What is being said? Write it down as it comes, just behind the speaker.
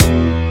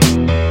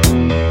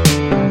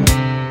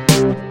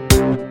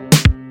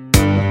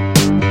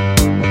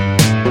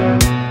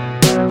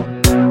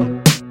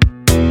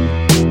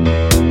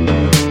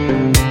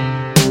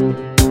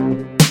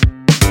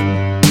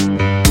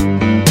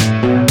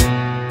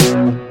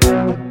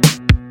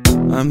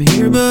I'm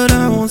here but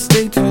I won't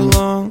stay too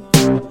long.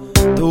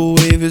 The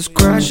wave is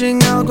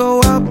crashing, I'll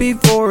go out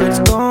before it's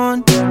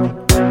gone.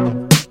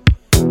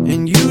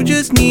 And you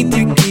just need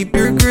to keep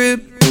your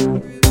grip.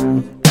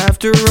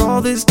 After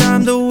all this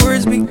time the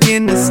words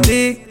begin to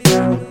stick.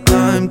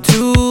 I'm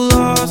too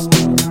lost,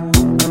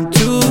 I'm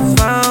too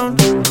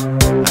found,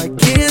 I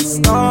can't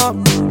stop,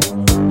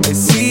 I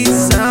see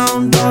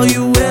sound. All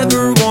you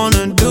ever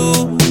wanna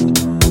do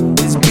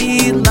is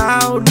be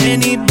loud.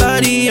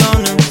 Anybody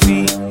on their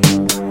feet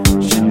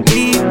should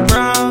be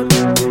proud.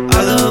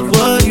 I love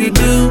what you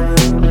do,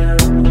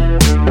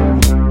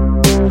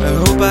 I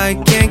hope I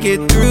can't get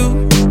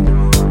through.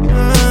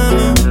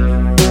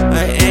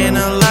 I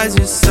analyze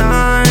your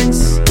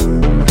signs,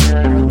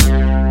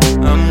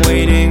 I'm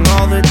waiting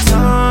all the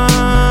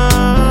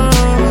time.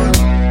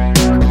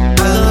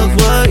 I love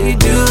what you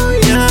do,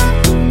 yeah,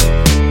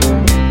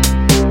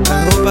 I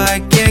hope I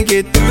can't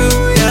get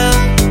through, yeah.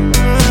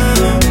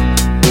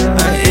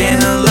 I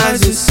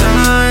analyze your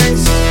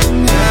signs,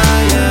 yeah,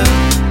 yeah,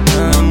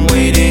 I'm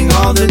waiting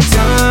all the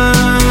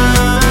time,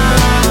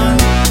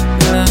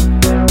 yeah.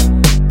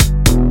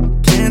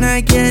 Can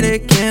I get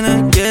it, can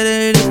I get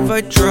it if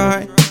I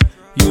try?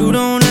 You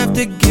don't have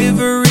to give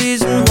a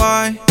reason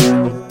why.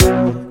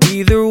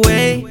 Either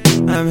way,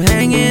 I'm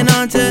hanging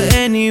on to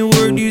any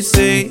word you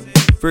say.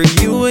 For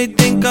you, I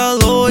think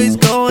I'll always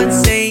go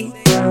insane.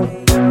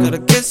 Gotta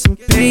get some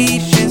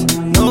patience,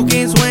 no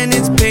games when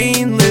it's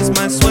painless.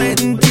 My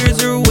sweat and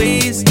tears are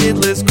wasted,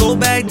 let's go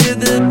back to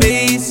the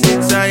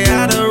basics. I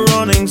had a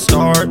running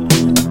start,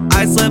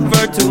 I slept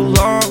for too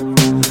long.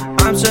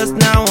 I'm stressed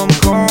now, I'm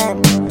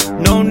calm,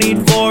 no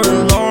need for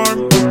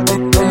alarm.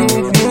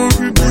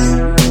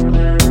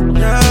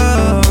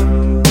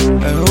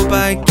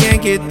 I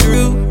can't get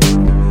through.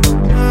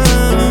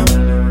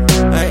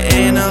 I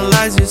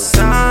analyze your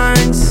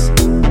signs,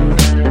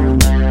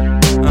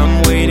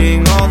 I'm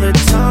waiting all the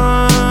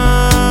time.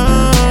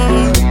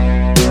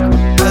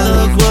 I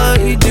love what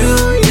you do,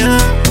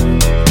 yeah,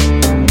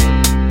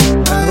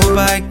 I hope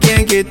I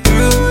can't get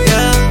through,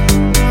 yeah.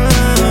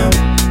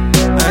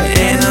 I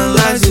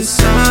analyze your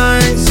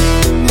signs,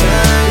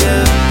 yeah,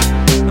 yeah,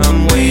 I'm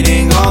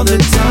waiting all the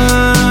time.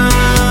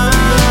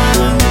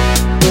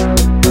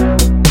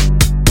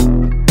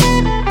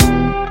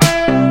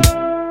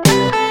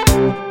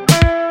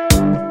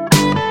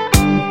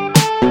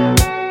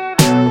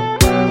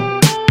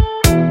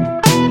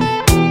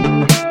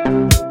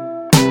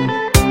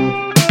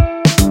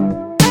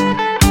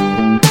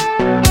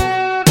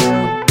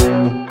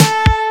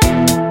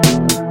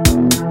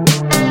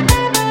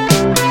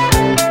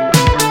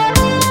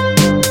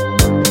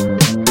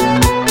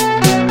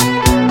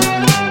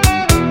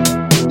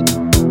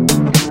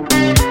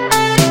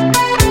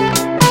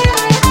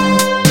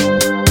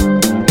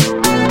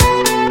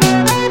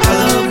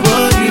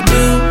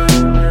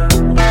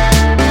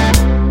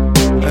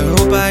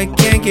 I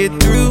can't get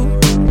through.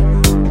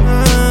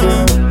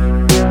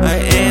 I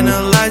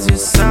analyze your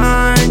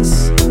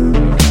signs,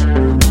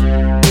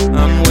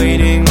 I'm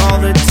waiting all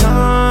the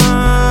time.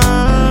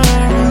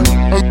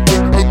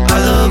 I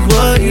love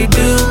what you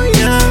do,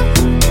 yeah,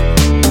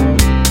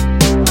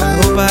 I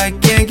hope I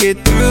can't get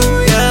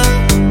through, yeah.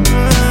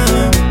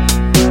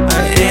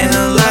 I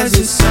analyze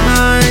your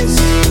signs,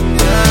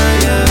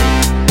 yeah, yeah,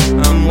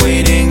 I'm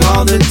waiting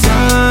all the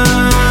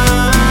time.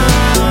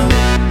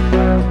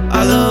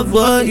 I love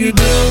what you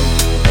do,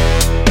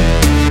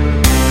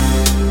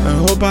 I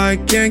hope I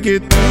can't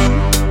get through.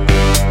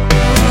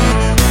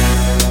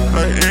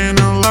 I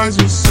analyze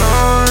your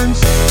signs.